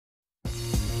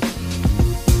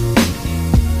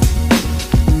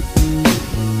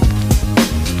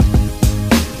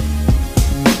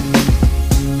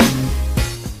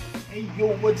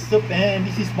what's up, and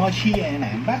this is Mochi, and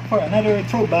I'm back for another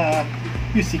throwback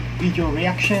music video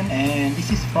reaction, and this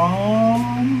is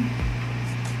from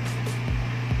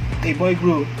a boy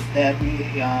group that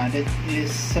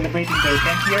is celebrating their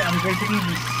 10th year anniversary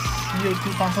this year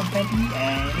 2020,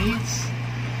 and it's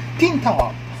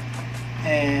THROWBACK.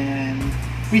 And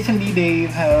recently they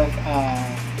have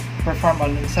performed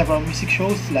on several music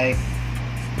shows like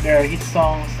their hit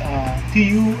songs To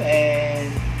You and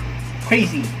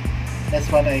Crazy. That's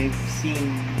what I've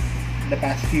seen the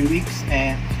past few weeks,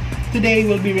 and today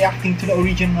we'll be reacting to the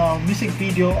original music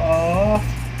video of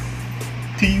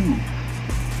To You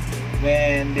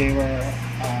when they were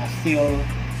still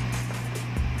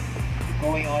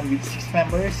going on with 6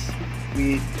 members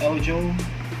with Eljo.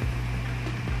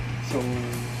 So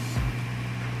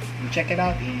we check it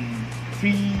out in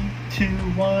 3, 2,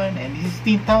 1, and this is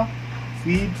THROWBACK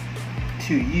with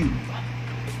To You.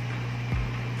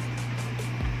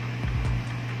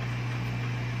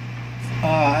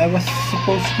 I was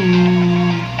supposed to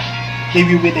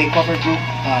debut with a cover group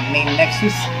named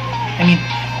Nexus. I mean,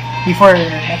 before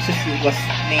Nexus it was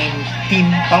named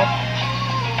THROWBACK.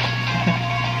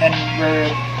 And we're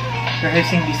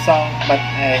rehearsing this song, but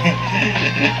I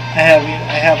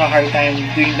have a hard time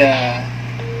doing the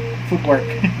footwork.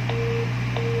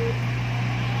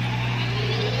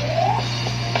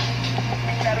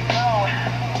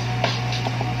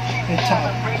 Good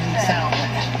job, good sound.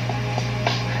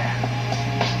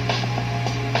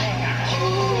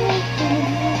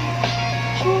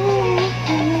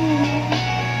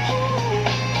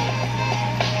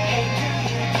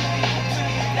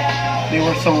 They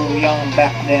were so young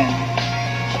back then,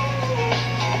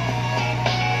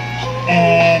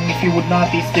 and if you would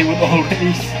notice, they would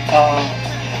always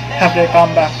have their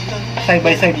comeback side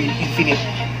by side with Infinite.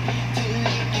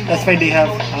 That's why they have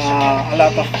a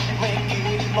lot of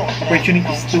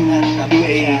opportunities to do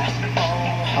a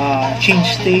change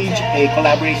stage, a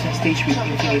collaboration stage with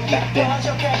Infinite back then.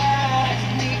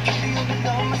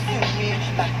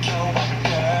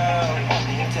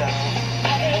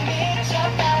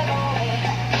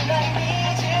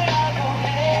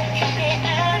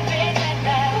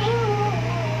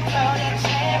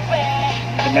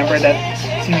 Remember that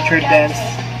signature dance,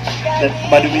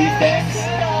 that body wave dance?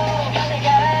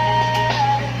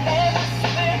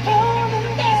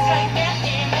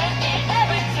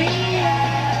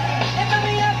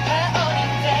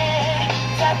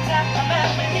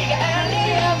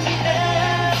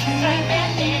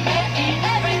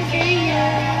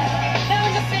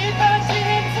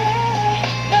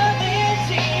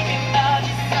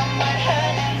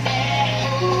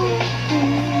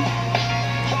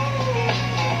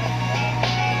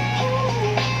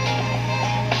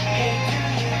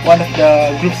 One of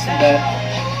the groups that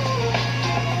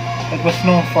was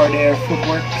known for their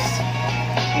footworks,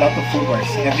 a lot of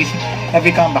footworks.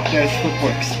 Every comeback there's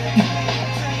footworks.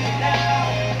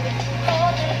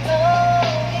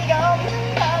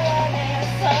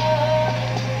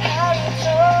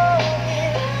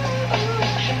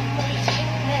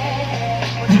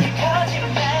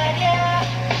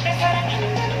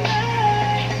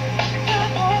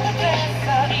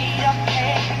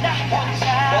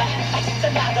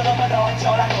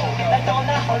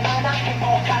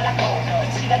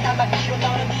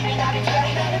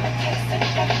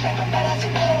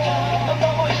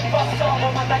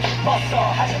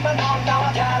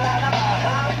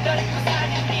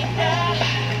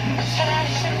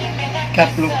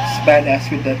 Cat looks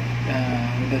badass with that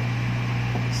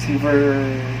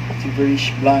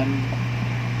silverish blonde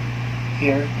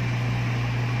hair.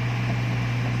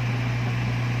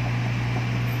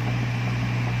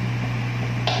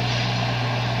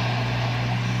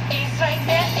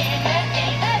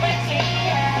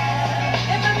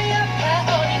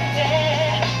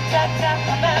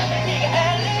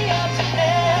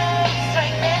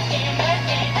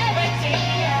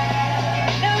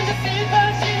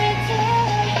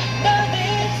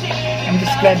 I'm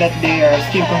just glad that they are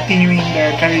still continuing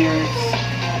their careers,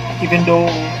 even though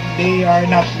they are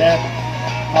not that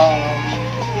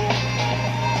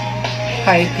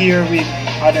high tier with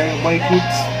other boy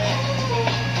groups,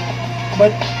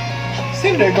 but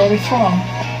still they're going strong,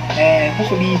 and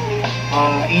hopefully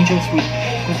Angels will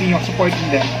continue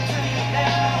supporting them.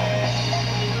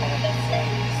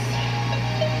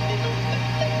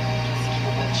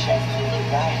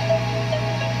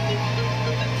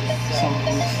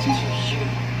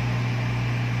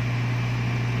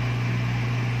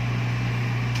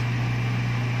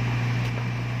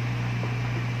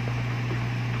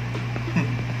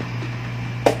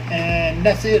 And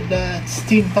that's it. That's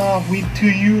THROWBACK with To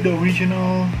You, the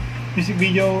original music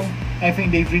video. I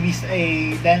think they've released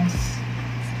a dance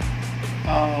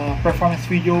performance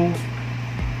video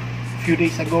a few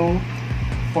days ago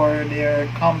for their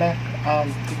comeback,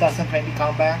 2020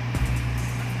 comeback.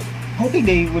 Hoping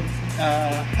they would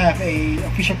have a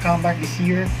official comeback this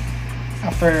year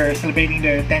after celebrating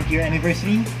their 10th year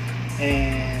anniversary,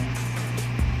 and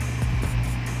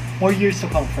more years to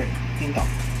come for THROWBACK.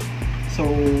 So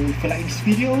if you like this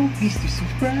video, please do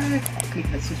subscribe, click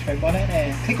that subscribe button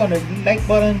and click on the like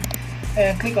button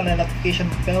and click on the notification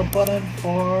bell button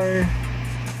for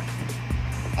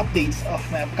updates of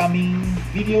my upcoming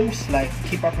videos like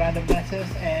KPop Random Dances,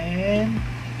 and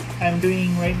I'm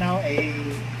doing right now a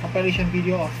compilation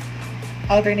video of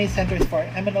alternate centers for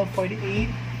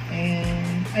MNL48,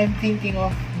 and I'm thinking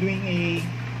of doing a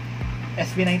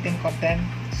SB19 content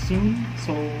soon.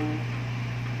 So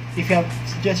if you have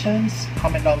suggestions,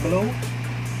 comment down below,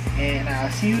 and I'll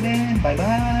see you then. Bye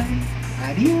bye,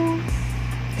 adieu,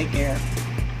 take care.